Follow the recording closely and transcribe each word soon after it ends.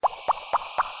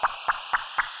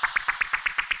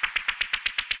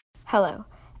Hello,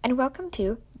 and welcome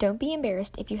to Don't Be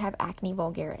Embarrassed If You Have Acne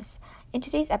Vulgaris. In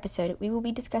today's episode, we will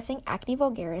be discussing acne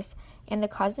vulgaris and the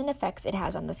causes and effects it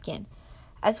has on the skin,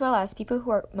 as well as people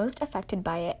who are most affected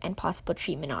by it and possible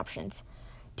treatment options.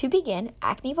 To begin,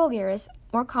 acne vulgaris,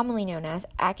 more commonly known as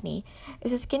acne,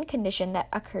 is a skin condition that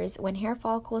occurs when hair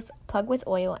follicles plug with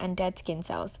oil and dead skin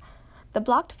cells. The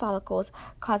blocked follicles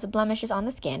cause blemishes on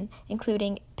the skin,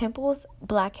 including pimples,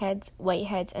 blackheads,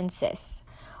 whiteheads, and cysts.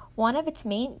 One of its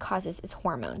main causes is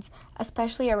hormones,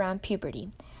 especially around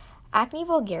puberty. Acne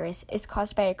vulgaris is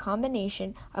caused by a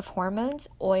combination of hormones,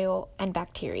 oil, and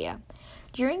bacteria.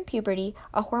 During puberty,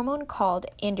 a hormone called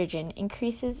androgen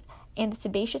increases and the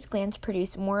sebaceous glands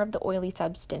produce more of the oily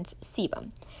substance,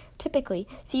 sebum. Typically,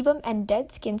 sebum and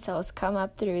dead skin cells come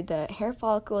up through the hair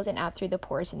follicles and out through the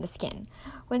pores in the skin.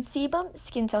 When sebum,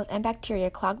 skin cells, and bacteria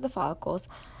clog the follicles,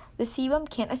 the sebum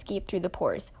can't escape through the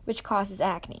pores, which causes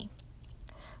acne.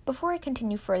 Before I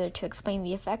continue further to explain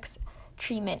the effects,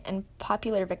 treatment, and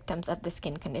popular victims of the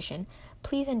skin condition,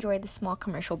 please enjoy the small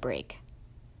commercial break.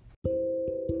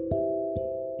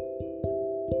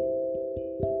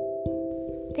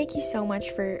 Thank you so much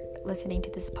for listening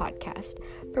to this podcast.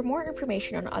 For more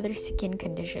information on other skin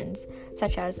conditions,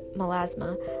 such as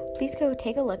melasma, please go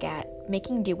take a look at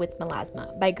Making Do with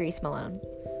Melasma by Grace Malone.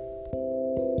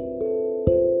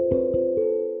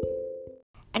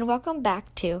 And welcome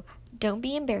back to Don't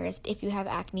Be Embarrassed If You Have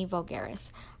Acne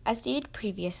Vulgaris. As stated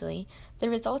previously, the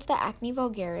results that acne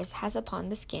vulgaris has upon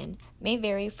the skin may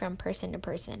vary from person to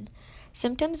person.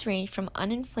 Symptoms range from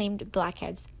uninflamed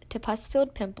blackheads to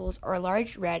pus-filled pimples or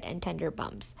large red and tender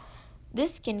bumps.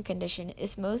 This skin condition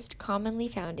is most commonly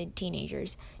found in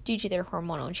teenagers due to their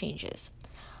hormonal changes.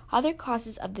 Other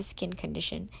causes of the skin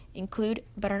condition include,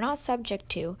 but are not subject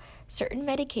to, certain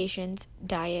medications,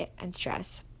 diet, and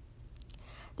stress.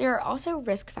 There are also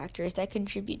risk factors that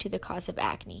contribute to the cause of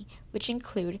acne, which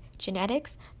include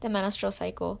genetics, the menstrual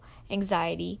cycle,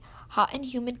 anxiety, hot and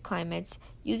humid climates,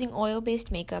 using oil-based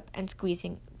makeup, and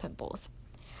squeezing pimples.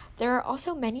 There are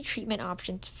also many treatment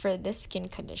options for this skin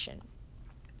condition.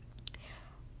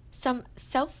 Some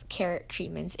self-care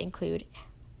treatments include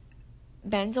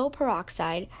benzoyl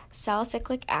peroxide,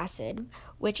 salicylic acid,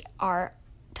 which are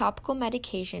topical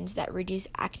medications that reduce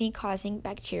acne-causing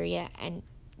bacteria and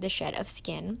the shed of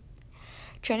skin,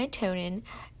 tretinoin,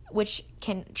 which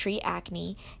can treat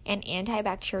acne, and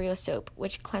antibacterial soap,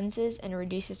 which cleanses and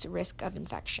reduces the risk of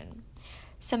infection.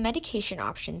 Some medication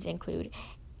options include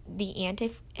the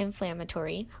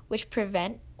anti-inflammatory, which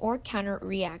prevent or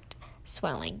counter-react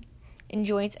swelling in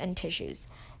joints and tissues,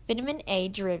 vitamin A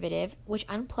derivative, which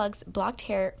unplugs blocked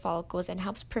hair follicles and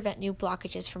helps prevent new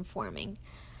blockages from forming,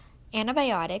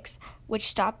 antibiotics, which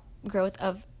stop growth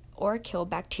of or kill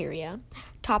bacteria,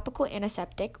 topical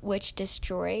antiseptic, which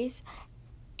destroys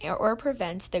or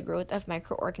prevents the growth of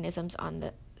microorganisms on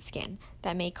the skin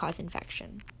that may cause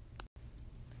infection.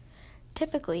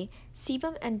 Typically,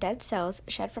 sebum and dead cells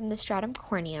shed from the stratum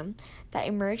corneum that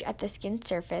emerge at the skin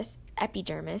surface,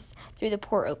 epidermis, through the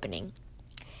pore opening.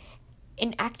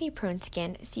 In acne-prone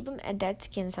skin, sebum and dead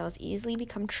skin cells easily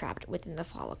become trapped within the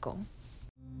follicle.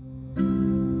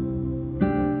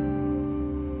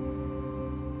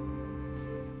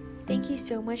 Thank you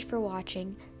so much for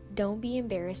watching. Don't be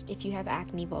embarrassed if you have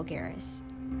acne vulgaris.